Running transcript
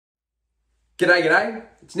G'day, g'day.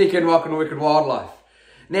 It's Nick and welcome to Wicked Wildlife.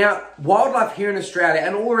 Now, wildlife here in Australia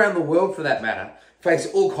and all around the world for that matter face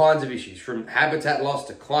all kinds of issues, from habitat loss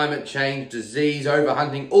to climate change, disease,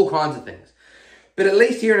 overhunting, all kinds of things. But at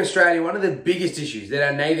least here in Australia, one of the biggest issues that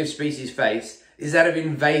our native species face is that of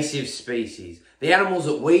invasive species. The animals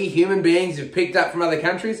that we, human beings, have picked up from other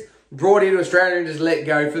countries, brought into Australia and just let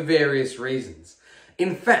go for various reasons.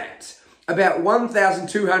 In fact, about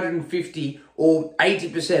 1,250 or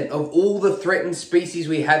 80% of all the threatened species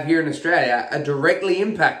we have here in Australia are directly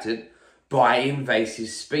impacted by invasive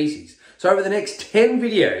species. So over the next 10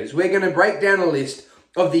 videos, we're going to break down a list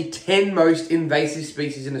of the 10 most invasive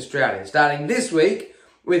species in Australia, starting this week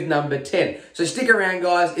with number 10. So stick around,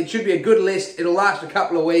 guys. It should be a good list. It'll last a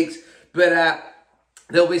couple of weeks, but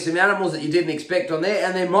there'll be some animals that you didn't expect on there,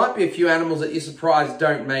 and there might be a few animals that you're surprised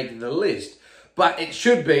don't make the list. But it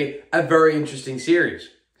should be a very interesting series.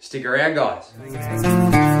 Stick around, guys.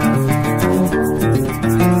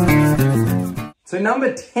 So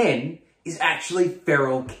number 10 is actually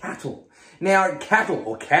feral cattle. Now, cattle,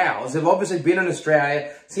 or cows, have obviously been in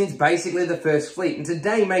Australia since basically the first fleet, and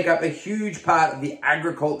today make up a huge part of the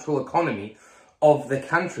agricultural economy of the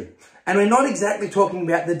country. And we're not exactly talking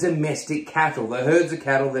about the domestic cattle, the herds of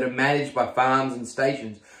cattle that are managed by farms and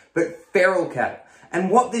stations, but feral cattle. And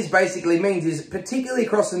what this basically means is, particularly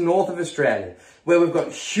across the north of Australia, where we've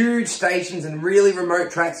got huge stations and really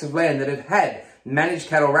remote tracts of land that have had managed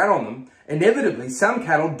cattle run on them, inevitably some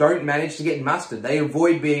cattle don't manage to get mustered. They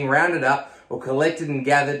avoid being rounded up or collected and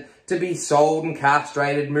gathered to be sold and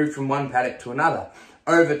castrated, moved from one paddock to another.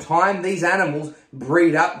 Over time, these animals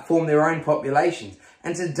breed up, form their own populations.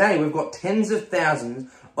 And today we've got tens of thousands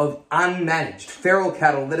of unmanaged feral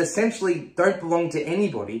cattle that essentially don't belong to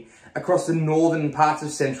anybody across the northern parts of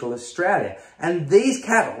central Australia. And these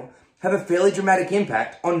cattle have a fairly dramatic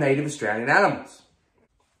impact on native Australian animals.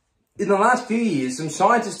 In the last few years, some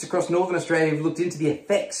scientists across northern Australia have looked into the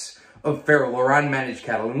effects of feral or unmanaged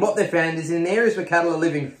cattle. And what they found is in areas where cattle are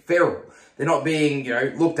living feral, they're not being,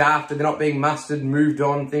 looked after, they're not being mustered, moved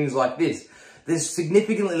on, things like this. There's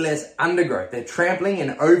significantly less undergrowth. They're trampling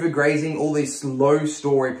and overgrazing all these low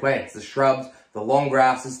story plants, the shrubs, the long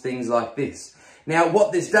grasses, things like this. Now,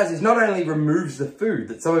 what this does is not only removes the food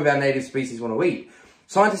that some of our native species want to eat,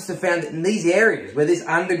 scientists have found that in these areas where this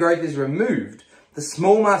undergrowth is removed, the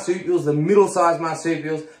small marsupials, the middle-sized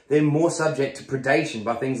marsupials, they're more subject to predation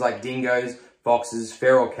by things like dingoes, foxes,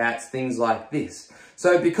 feral cats, things like this.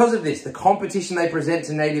 So because of this, the competition they present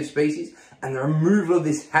to native species and the removal of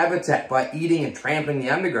this habitat by eating and trampling the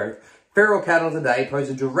undergrowth, feral cattle today pose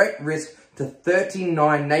a direct risk to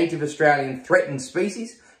 39 native Australian threatened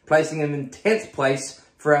species, placing them in 10th place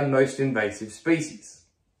for our most invasive species.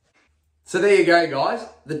 So there you go, guys.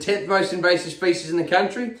 The 10th most invasive species in the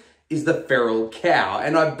country is the feral cow,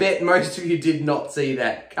 and I bet most of you did not see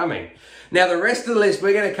that coming. Now, the rest of the list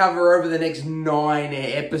we're going to cover over the next 9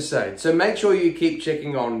 episodes, so make sure you keep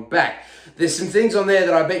checking on back. There's some things on there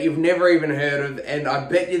that I bet you've never even heard of, and I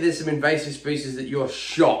bet you there's some invasive species that you're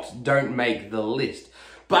shocked don't make the list.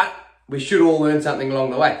 But we should all learn something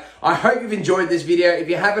along the way. I hope you've enjoyed this video. If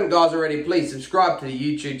you haven't, guys, already, please subscribe to the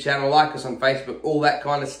YouTube channel, like us on Facebook, all that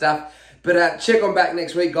kind of stuff. But check on back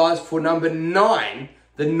next week, guys, for number 9,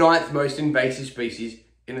 the 9th most invasive species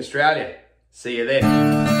in Australia. See you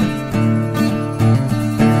there.